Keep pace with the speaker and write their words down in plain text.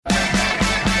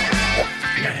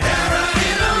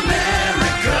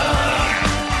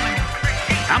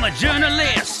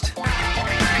journalist,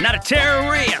 not a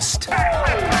terrorist. The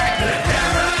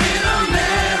Hera in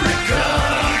America.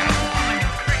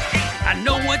 I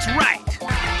know what's right.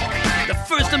 The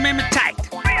First Amendment tight.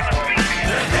 The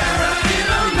Hera in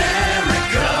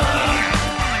America.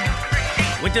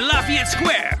 Went to Lafayette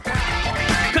Square,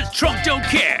 'cause Trump don't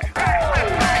care. The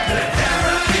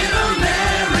Hera in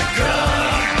America.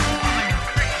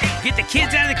 Get the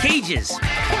kids out of the cages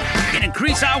and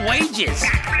increase our wages.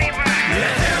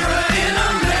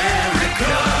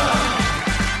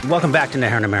 Welcome back to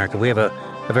Nehera in America. We have a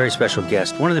very special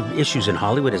guest. One of the issues in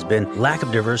Hollywood has been lack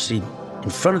of diversity in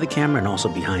front of the camera and also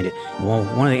behind it. Well,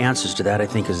 one of the answers to that, I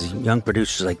think, is young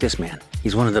producers like this man.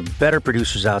 He's one of the better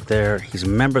producers out there. He's a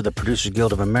member of the Producers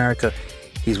Guild of America.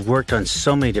 He's worked on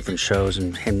so many different shows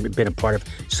and been a part of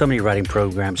so many writing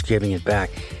programs, giving it back.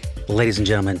 Ladies and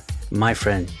gentlemen, my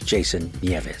friend Jason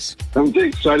Nieves. I'm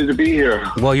excited to be here.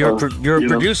 Well, you're a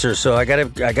producer, so I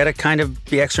gotta kind of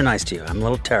be extra nice to you. I'm a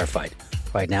little terrified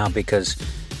right now because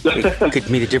it could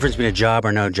mean the difference between a job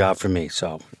or no job for me.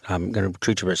 So I'm going to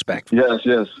treat you with respect. Yes.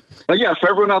 But yeah, for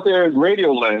everyone out there in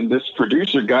Radioland, this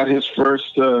producer got his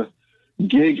first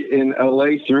gig in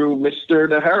LA through Mr.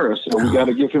 Nehera, so we got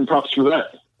to give him props for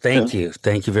that. Thank you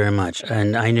very much.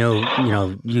 And I know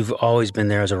you've always been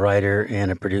there as a writer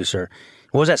and a producer.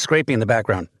 What was that scraping in the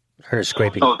background? I heard a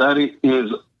scraping.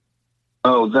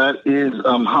 That is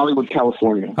Hollywood,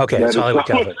 California. Okay, that's Hollywood,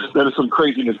 California. That is some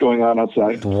craziness going on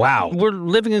outside. Wow. We're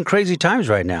living in crazy times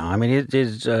right now. I mean, it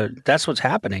is. That's what's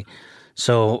happening.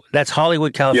 So that's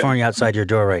Hollywood, California outside your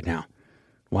door right now.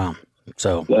 Wow.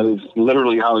 So that is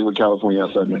literally Hollywood, California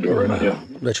outside my door right now. Yeah.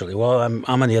 Literally. Well, I'm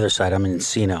on the other side. I'm in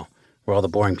Encino, where all the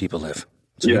boring people live.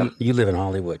 So you live in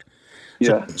Hollywood.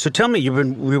 So tell me, you've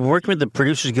been working with the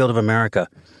Producers Guild of America,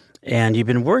 and you've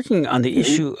been working on the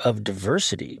issue of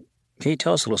diversity. Can you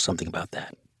tell us a little something about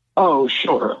that? Oh,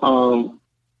 sure.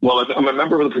 Well, I'm a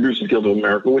member of the Producers Guild of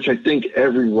America, which I think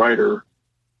every writer,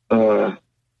 when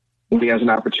he has an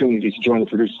opportunity to join the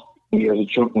Producers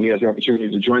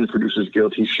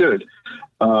Guild, he should.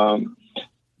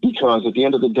 Because at the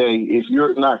end of the day, if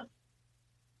you're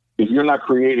not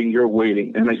creating, you're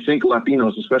waiting. And I think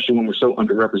Latinos, especially when we're so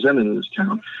underrepresented in this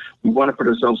town, we want to put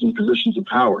ourselves in positions of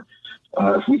power.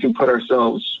 If we can put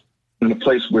ourselves in a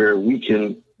place where we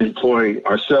can employ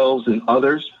ourselves and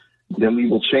others, then we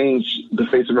will change the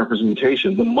face of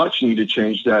representation. The much needed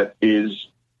change that needs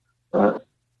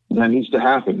to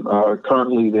happen.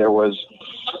 Currently, there was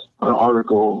an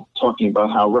article talking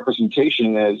about how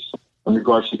representation in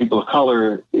regards to people of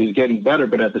color is getting better,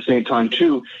 but at the same time,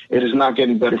 too, it is not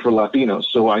getting better for Latinos.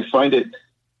 So I find it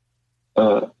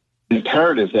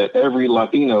imperative that every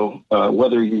Latino,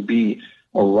 whether you be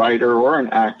a writer or an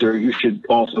actor, you should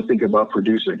also think about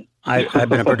producing. I've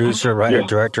been a producer, writer,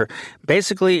 director.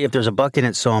 Basically, if there's a buck in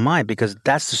it, so am I, because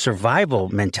that's the survival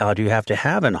mentality you have to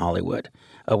have in Hollywood.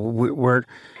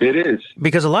 It is.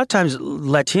 Because a lot of times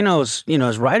Latinos,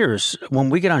 as writers, when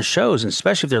we get on shows, and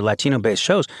especially if they're Latino-based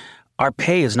shows, our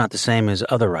pay is not the same as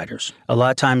other writers. A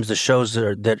lot of times the shows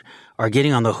that are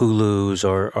getting on the Hulus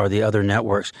or the other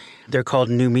networks, they're called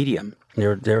new medium.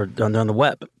 They're on the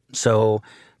web. So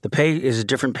the pay is a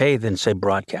different pay than, say,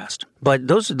 broadcast. But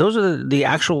those are the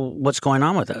actual what's going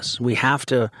on with us. We have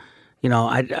to,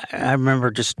 I remember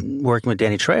just working with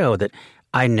Danny Trejo that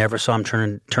I never saw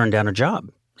him turn down a job.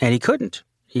 And he couldn't.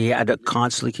 He had to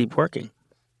constantly keep working.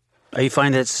 Are you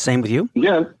finding that it's the same with you?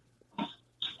 Yeah.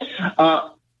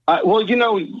 Well,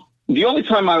 the only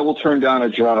time I will turn down a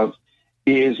job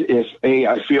is if,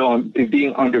 I feel I'm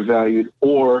being undervalued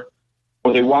or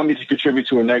they want me to contribute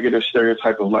to a negative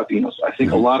stereotype of Latinos. I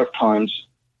think a lot of times,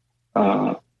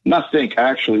 when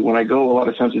I go a lot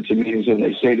of times into meetings and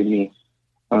they say to me,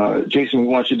 Jason, we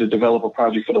want you to develop a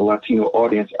project for the Latino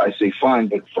audience. I say, fine,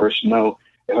 but first, no.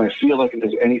 If I feel like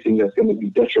there's anything that's going to be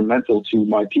detrimental to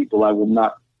my people, I will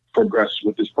not progress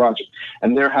with this project.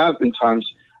 And there have been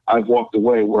times I've walked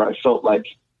away where I felt like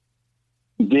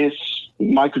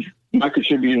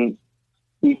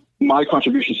my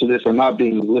contributions to this are not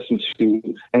being listened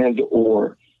to, and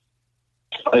or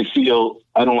I feel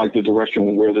I don't like the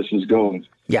direction where this is going.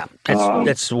 Yeah,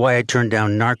 that's why I turned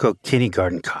down Narco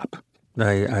Kindergarten Cop.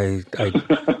 I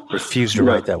refuse to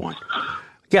write that one.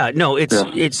 Yeah, no,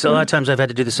 it's a lot of times I've had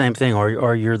to do the same thing,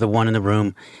 or you're the one in the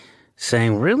room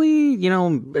saying, really,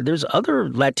 there's other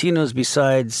Latinos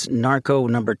besides Narco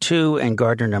number 2 and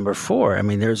Gardner number 4. I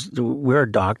mean, we're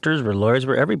doctors, we're lawyers,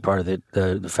 we're every part of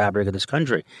the fabric of this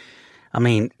country. I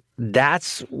mean,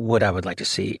 that's what I would like to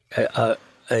see, a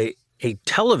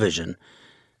television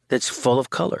that's full of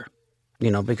color,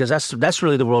 because that's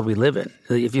really the world we live in.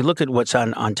 If you look at what's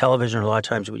on television, a lot of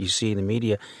times what you see in the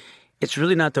media, it's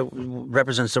really not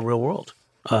represents the real world.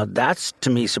 That's, to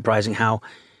me, surprising how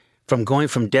from going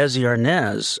from Desi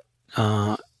Arnaz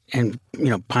and,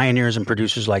 pioneers and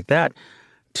producers like that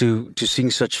to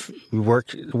seeing such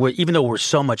work, even though we're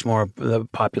so much more of the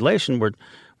population,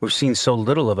 we're seeing so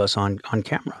little of us on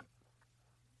camera.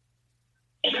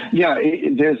 Yeah,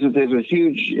 there's a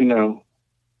huge,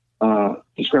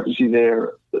 discrepancy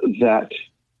there that,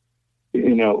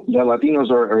 that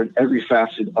Latinos are in every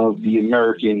facet of the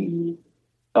American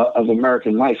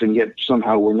life, and yet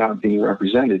somehow we're not being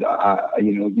represented.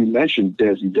 You mentioned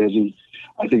Desi. Desi,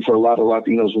 I think for a lot of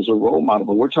Latinos was a role model,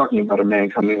 but we're talking about a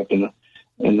man coming up in the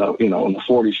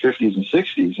 40s, 50s, and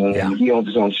 60s, and he owns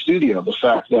his own studio. The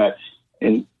fact that,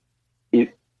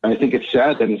 I think it's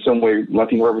sad that in some way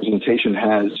Latino representation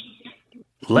has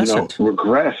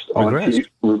regressed on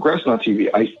TV.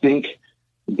 I think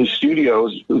the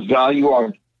studios value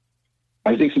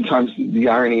I think sometimes the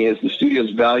irony is the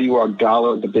studios value our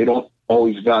dollar, but they don't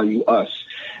always value us.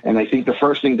 And I think the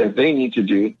first thing that they need to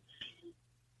do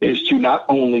is to not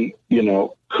only,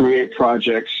 create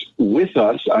projects with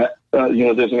us.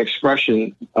 There's an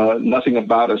expression, nothing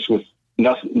about us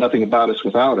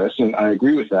without us. And I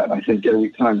agree with that. I think every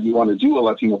time you want to do a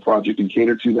Latino project and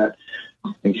cater to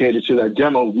that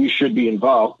demo, we should be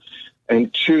involved.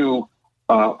 And two,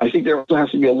 I think there also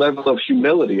has to be a level of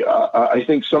humility. I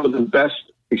think some of the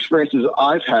best experiences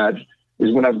I've had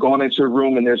is when I've gone into a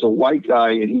room and there's a white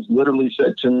guy and he's literally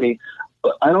said to me,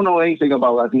 I don't know anything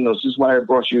about Latinos. This is why I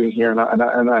brought you in here, and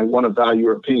I want to value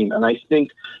your opinion. And I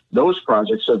think those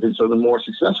projects have been some of the more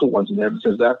successful ones in there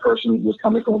because that person was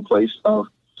coming from a place of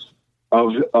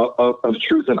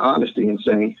truth and honesty and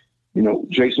saying,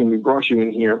 Jason, we brought you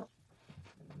in here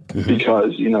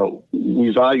because, we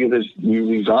value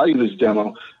this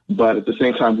demo, but at the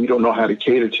same time, we don't know how to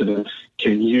cater to them.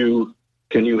 Can you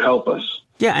help us?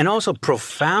 Yeah, and also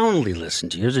profoundly listen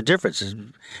to you. There's a difference. Is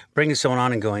bringing someone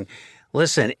on and going,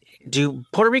 listen, do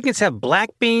Puerto Ricans have black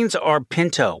beans or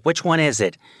pinto? Which one is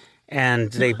it?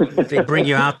 And they bring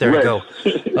you out there and go,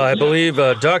 I believe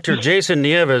Dr. Jason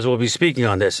Nieves will be speaking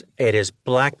on this. It is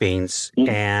black beans,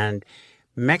 and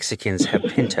Mexicans have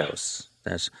pintos.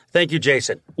 Thank you,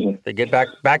 Jason. They get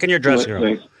back in your dressing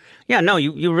room. Yeah, no,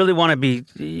 you really want to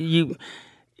be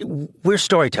we're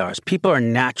storytellers. People are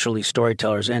naturally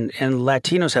storytellers, and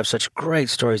Latinos have such great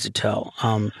stories to tell.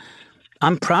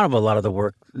 I'm proud of a lot of the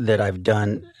work that I've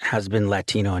done has been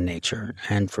Latino in nature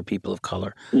and for people of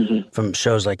color, from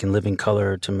shows like In Living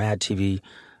Color to Mad TV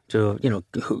to,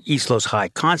 East Los High,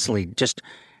 constantly just,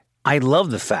 I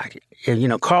love the fact,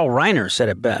 Carl Reiner said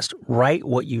it best, write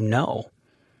what you know.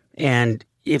 And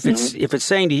if it's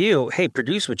saying to you, hey,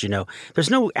 produce what you know, there's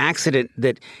no accident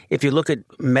that if you look at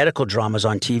medical dramas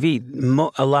on TV,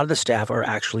 a lot of the staff are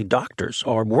actually doctors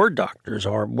or were doctors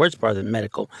or was part of the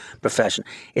medical profession.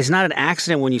 It's not an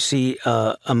accident when you see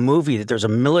a movie that there's a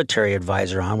military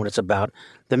advisor on when it's about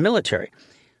the military.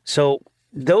 So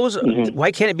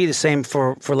why can't it be the same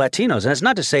for Latinos? And it's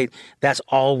not to say that's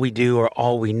all we do or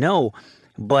all we know,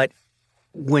 but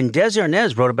when Desi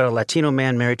Arnaz wrote about a Latino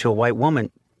man married to a white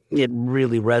woman, it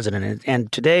really resonated.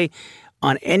 And today,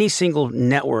 on any single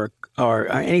network or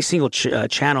any single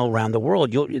channel around the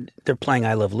world, they're playing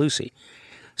I Love Lucy.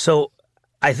 So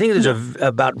I think there's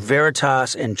about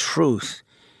veritas and truth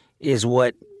is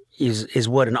what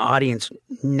an audience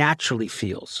naturally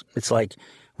feels. It's like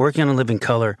working on In Living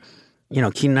Color.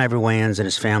 Keenen Ivory Wayans and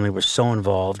his family were so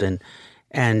involved,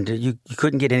 and you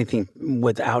couldn't get anything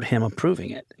without him approving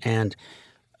it. And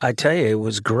I tell you, it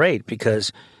was great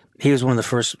because he was one of the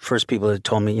first people that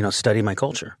told me, study my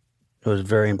culture. It was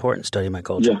very important, study my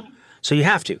culture. Yeah. So you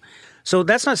have to. So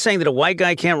that's not saying that a white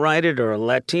guy can't write it or a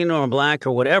Latino or black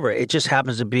or whatever. It just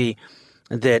happens to be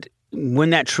that when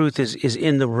that truth is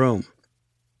in the room,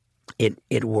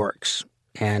 it works.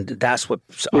 And that's what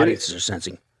audiences are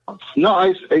sensing.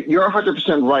 No, you're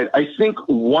 100% right. I think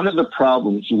one of the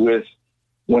problems with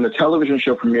when a television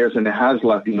show premieres and it has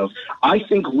Latinos, I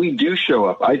think we do show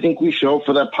up. I think we show up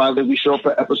for that pilot. We show up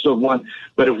for episode 1.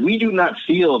 But if we do not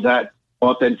feel that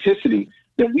authenticity,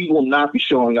 then we will not be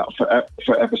showing up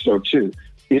for episode 2.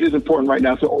 It is important right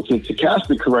now to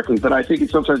cast it correctly, but I think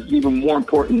it's sometimes even more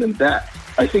important than that.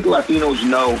 I think Latinos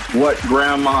know what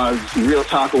grandma's real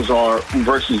tacos are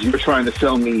versus you're trying to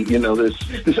sell me,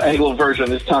 this Anglo version,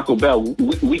 this Taco Bell.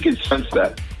 We can sense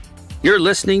that. You're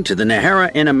listening to the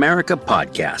Najera in America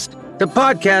podcast, the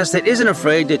podcast that isn't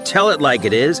afraid to tell it like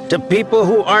it is to people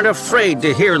who aren't afraid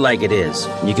to hear like it is.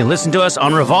 You can listen to us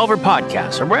on Revolver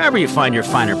Podcasts or wherever you find your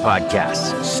finer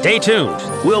podcasts. Stay tuned.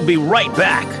 We'll be right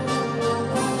back.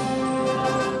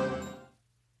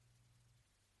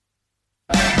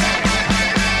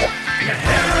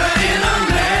 Najera in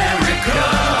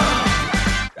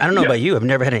don't know about you. I've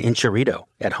never had an enchilito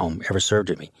at home ever served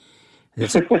to me.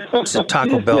 It's a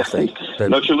Taco Bell thing.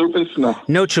 No chalupas? No.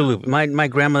 No chalupa. My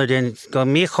grandmother didn't go,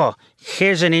 mijo,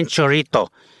 here's an enchilito.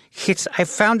 I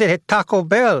found it at Taco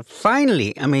Bell.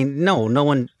 Finally. I mean, no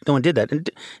one did that. And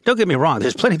don't get me wrong.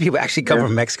 There's plenty of people actually come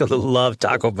from Mexico that love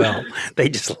Taco Bell. They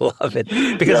just love it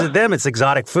because of them. It's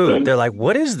exotic food. They're like,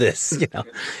 what is this?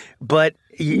 But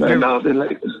you're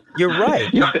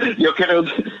right. Yo quiero,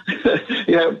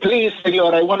 please,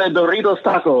 senor, I want a Doritos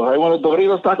taco. I want a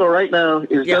Doritos taco right now.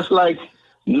 It's just like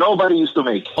nobody used to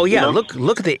make. Oh, yeah.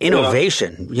 Look at the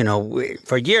innovation.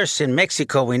 For years in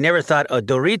Mexico, we never thought a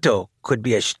Dorito could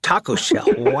be a taco shell.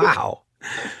 Wow.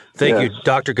 Thank you,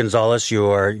 Dr. Gonzalez.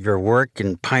 Your work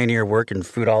and pioneer work in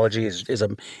foodology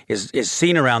is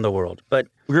seen around the world. But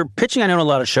you're pitching, I know, a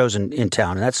lot of shows in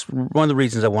town, and that's one of the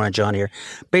reasons I wanted John here,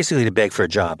 basically to beg for a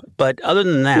job. But other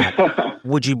than that,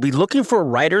 would you be looking for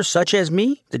writers such as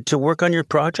me to work on your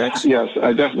projects? Yes,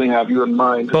 I definitely have you in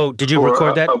mind. Bo, did you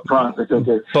record that? Project.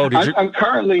 Okay. Bo, did you? I'm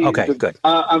currently good.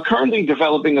 I'm currently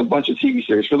developing a bunch of TV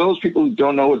series. For those people who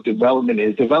don't know what development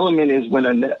is when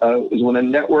a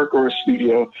network or a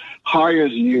studio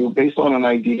hires you based on an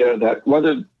idea that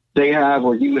whether they have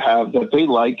or you have that they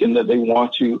like and that they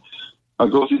want to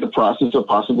go through the process of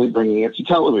possibly bringing it to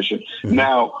television. Mm-hmm.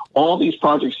 Now, all these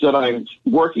projects that I'm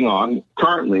working on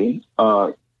currently,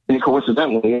 and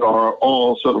coincidentally, are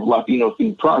all sort of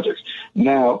Latino-themed projects.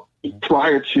 Now,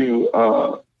 prior to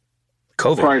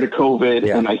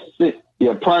COVID, and I think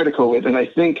prior to COVID, and I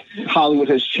think Hollywood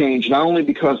has changed not only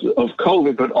because of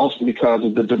COVID, but also because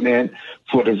of the demand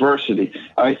for diversity.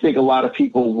 I think a lot of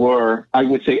people were, I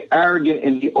would say, arrogant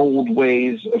in the old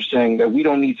ways of saying that we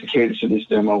don't need to cater to this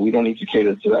demo, we don't need to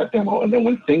cater to that demo. And then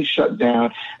when things shut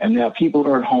down and now people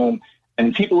are at home,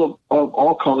 and people of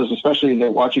all colors, especially,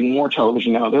 they're watching more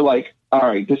television now, they're like, all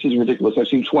right, this is ridiculous. I've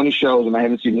seen 20 shows and I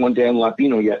haven't seen one damn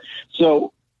Latino yet.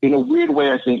 So in a weird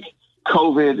way, I think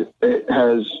COVID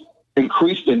has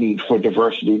increased the need for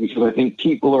diversity because I think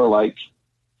people are like,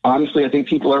 honestly, I think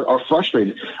people are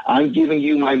frustrated. I'm giving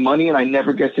you my money and I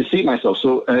never get to see myself.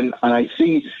 So, and I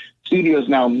see studios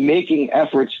now making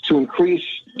efforts to increase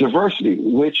diversity,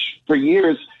 which for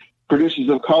years, producers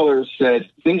of color said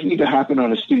things need to happen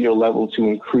on a studio level to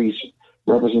increase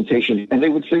representation. And they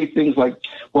would say things like,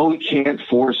 well, we can't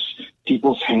force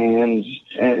people's hands.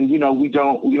 And, we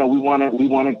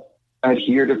want to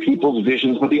adhere to people's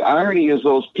visions. But the irony is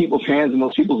those people's hands and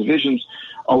those people's visions,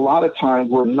 a lot of times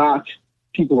were not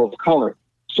people of color.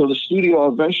 So the studio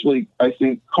eventually, I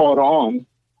think, caught on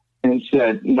and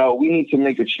said, no, we need to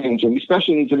make a change. And we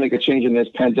especially need to make a change in this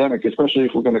pandemic, especially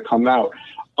if we're going to come out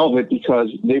of it, because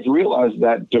they've realized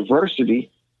that diversity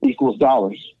equals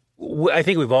dollars. I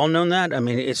think we've all known that. I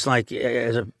mean, it's like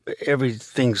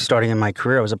everything starting in my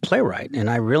career, I was a playwright, and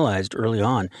I realized early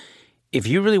on, if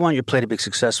you really want your play to be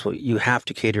successful, you have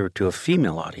to cater to a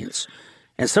female audience.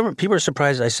 And some people are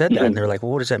surprised I said that, and they're like,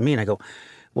 well, what does that mean? I go,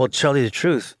 well, to tell you the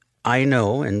truth, I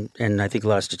know, and I think a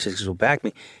lot of statistics will back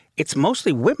me, it's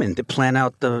mostly women that plan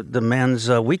out the men's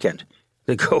weekend.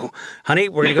 They go, honey,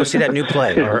 we're going to go see that new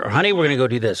play, or honey, we're going to go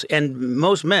do this. And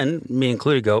most men, me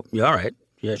included, go, yeah, all right,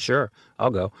 yeah, sure,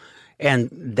 I'll go. And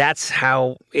that's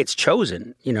how it's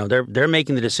chosen. They're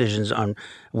making the decisions on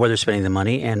where they're spending the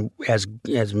money, and as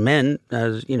men,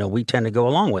 we tend to go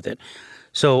along with it.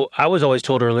 So I was always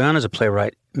told early on as a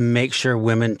playwright, make sure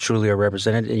women truly are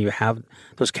represented, and you have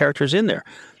those characters in there.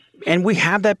 And we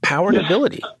have that power and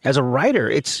ability. As a writer,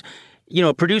 it's,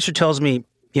 a producer tells me,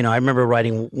 I remember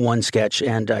writing one sketch,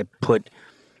 and I put,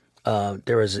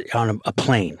 there was on a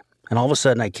plane, and all of a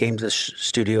sudden I came to the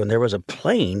studio, and there was a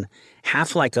plane,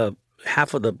 half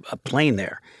of a plane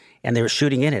there, and they were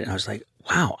shooting in it. And I was like,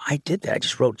 wow, I did that. I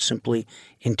just wrote simply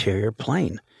interior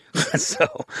plane.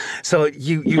 so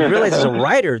you realize as a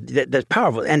writer that's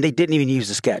powerful. And they didn't even use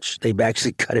the sketch. They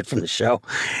actually cut it from the show.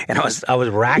 And I was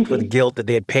racked with guilt that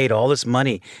they had paid all this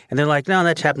money. And they're like, no,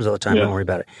 that happens all the time. Don't worry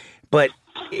about it. But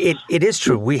it is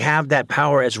true. We have that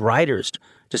power as writers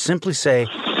to simply say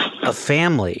a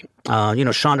family,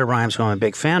 Shonda Rhimes, who I'm a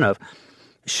big fan of,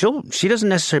 she doesn't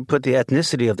necessarily put the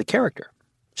ethnicity of the character.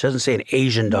 She doesn't say an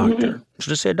Asian doctor. Mm-hmm.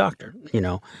 She'll just say a doctor,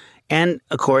 And,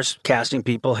 of course, casting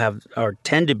people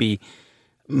tend to be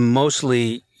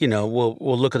mostly, we'll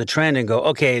look at the trend and go,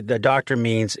 okay, the doctor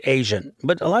means Asian.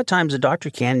 But a lot of times the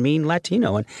doctor can mean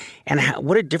Latino. And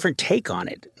what a different take on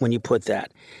it when you put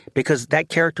that. Because that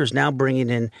character is now bringing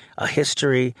in a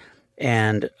history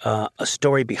and a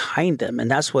story behind them.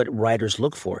 And that's what writers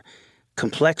look for.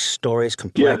 Complex stories,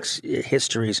 complex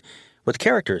histories with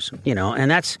characters, and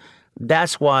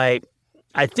that's why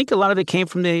I think a lot of it came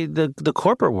from the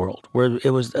corporate world, where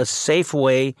it was a safe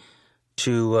way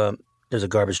there's a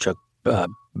garbage truck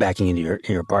backing into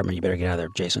your apartment. You better get out of there,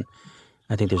 Jason.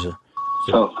 I think there's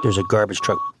a garbage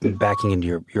truck backing into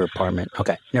your apartment.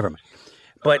 Okay, never mind.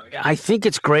 But I think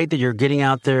it's great that you're getting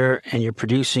out there and you're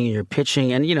producing and you're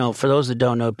pitching. And, for those that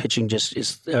don't know, pitching just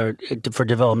is for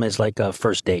development is like a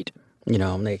first date.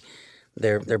 And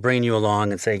they're bringing you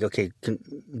along and saying, okay,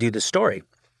 do the story.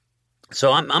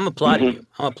 So I'm applauding you.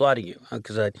 I'm applauding you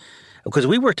because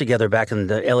we worked together back in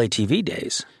the LATV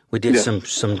days. We did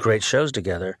some great shows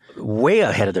together, way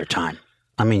ahead of their time.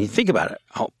 I mean, you think about it.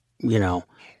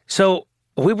 So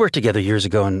we worked together years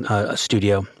ago in a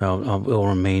studio. It will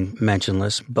remain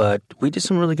mentionless, but we did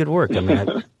some really good work. I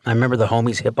mean, I remember the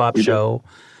Homies Hip Hop Show,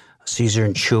 Caesar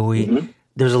and Chewy. Mm-hmm.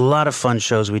 There's a lot of fun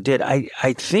shows we did. I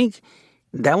think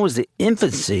that was the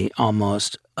infancy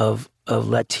almost of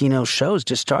Latino shows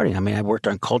just starting. I mean, I worked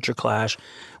on Culture Clash,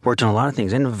 worked on a lot of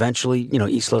things, and eventually,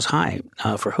 East Los High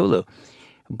for Hulu.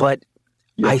 But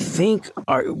I think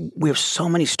we have so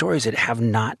many stories that have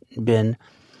not been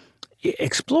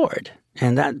explored.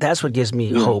 And that's what gives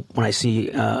me hope when I see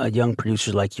a young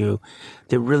producer like you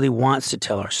that really wants to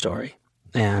tell our story.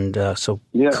 And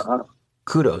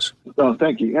kudos. Oh,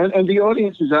 thank you. And the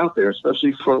audience is out there,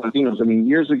 especially for Latinos. I mean,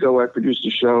 years ago, I produced a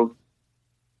show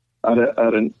at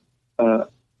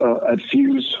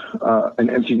Fuse, an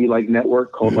MTV-like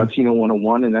network called Latino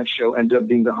 101, and that show ended up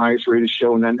being the highest-rated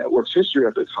show in that network's history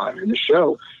at the time. And the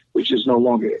show, which is no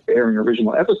longer airing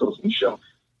original episodes of the show,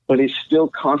 but it's still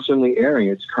constantly airing.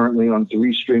 It's currently on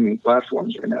 3 streaming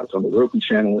platforms right now. It's on the Roku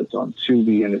channel, it's on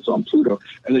Tubi, and it's on Pluto.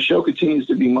 And the show continues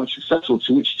to be much successful,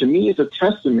 which to me is a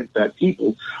testament that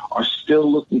people are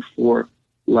still looking for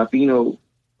Latino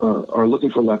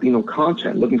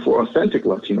content, looking for authentic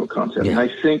Latino content. Yeah. And I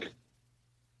think,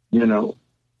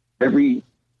 every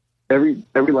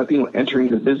Latino entering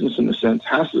the business, in a sense,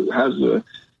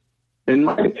 in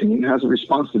my opinion, has a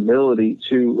responsibility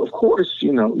to, of course,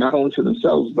 not only to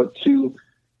themselves, but to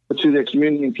their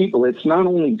community and people. It's not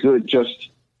only good,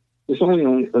 it's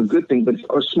only a good thing, but it's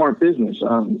a smart business.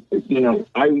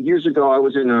 Years ago, I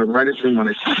was in a writer's room on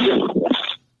a TV.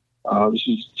 This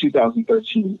is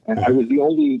 2013, and I was the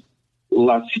only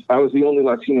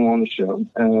Latino on the show.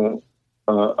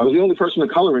 I was the only person of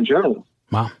color in general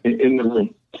in the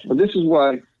room. But this is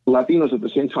why Latinos at the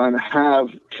same time have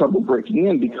trouble breaking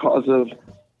in because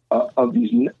of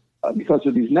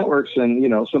these networks,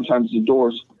 and sometimes the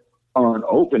doors aren't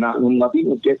open. When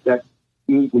Latinos get that,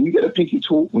 when you get a pinky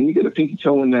toe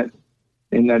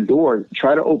in that door,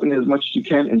 try to open it as much as you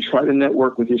can and try to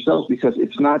network with yourselves, because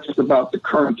it's not just about the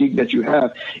current gig that you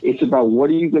have. It's about what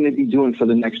are you going to be doing for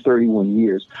the next 31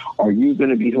 years? Are you going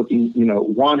to be hooking,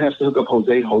 Juan has to hook up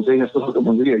Jose has to hook up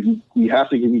Maria. You have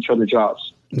to give each other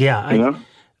jobs. Yeah.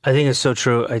 I think it's so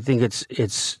true. I think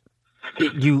it's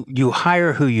you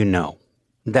hire who you know.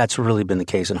 That's really been the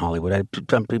case in Hollywood.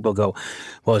 Some people go,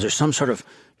 well, is there some sort of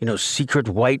secret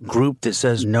white group that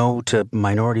says no to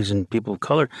minorities and people of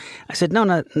color? I said,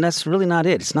 no, that's really not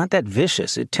it. It's not that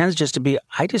vicious. It tends just to be,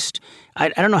 I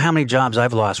don't know how many jobs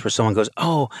I've lost where someone goes,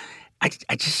 oh, I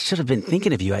just should have been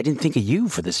thinking of you. I didn't think of you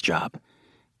for this job.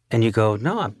 And you go,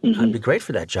 no, I'd be great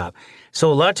for that job. So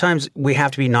a lot of times we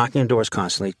have to be knocking on doors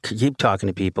constantly, keep talking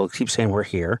to people, keep saying we're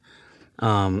here.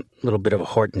 A little bit of a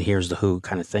Horton Hears the Who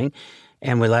kind of thing.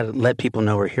 And we let people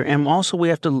know we're here. And also we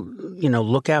have to,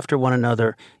 look after one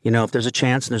another. If there's a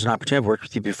chance and there's an opportunity, I've worked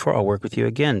with you before, I'll work with you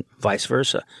again, vice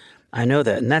versa. I know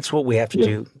that. And that's what we have to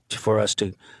do for us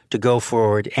to go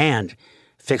forward and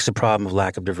fix the problem of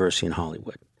lack of diversity in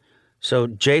Hollywood. So,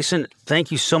 Jason,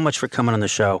 thank you so much for coming on the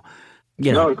show.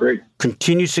 Great.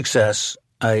 Continued success.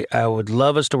 I would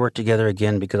love us to work together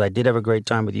again, because I did have a great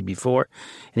time with you before.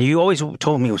 And you always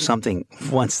told me something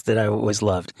once that I always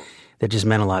loved that just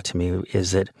meant a lot to me,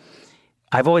 is that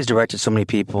I've always directed so many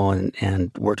people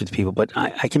and worked with people, but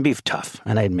I can be tough,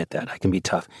 and I admit that. I can be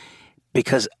tough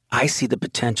because I see the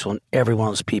potential in every one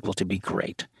of those people to be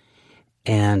great.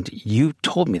 And you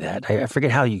told me that. I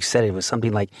forget how you said it. It was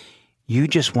something like, you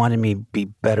just wanted me to be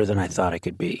better than I thought I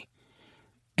could be.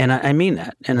 And I mean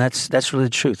that. And that's really the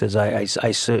truth. As I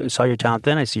saw your talent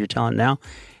then, I see your talent now,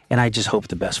 and I just hope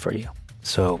the best for you.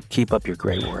 So keep up your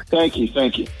great work. Thank you.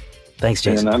 Thanks,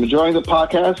 Jason. And I'm enjoying the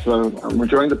podcast.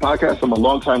 I'm a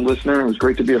long-time listener. It was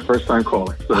great to be a first-time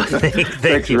caller. So,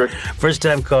 thank you. Rick.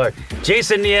 First-time caller.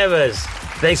 Jason Nieves,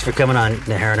 thanks for coming on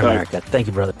Najera in America. Thank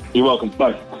you, brother. You're welcome.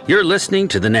 Bye. You're listening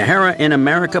to the Najera in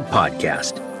America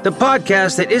podcast, the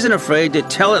podcast that isn't afraid to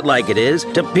tell it like it is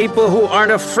to people who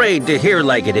aren't afraid to hear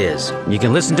like it is. You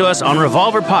can listen to us on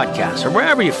Revolver Podcasts or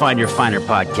wherever you find your finer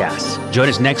podcasts. Join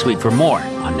us next week for more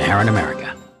on Najera in America.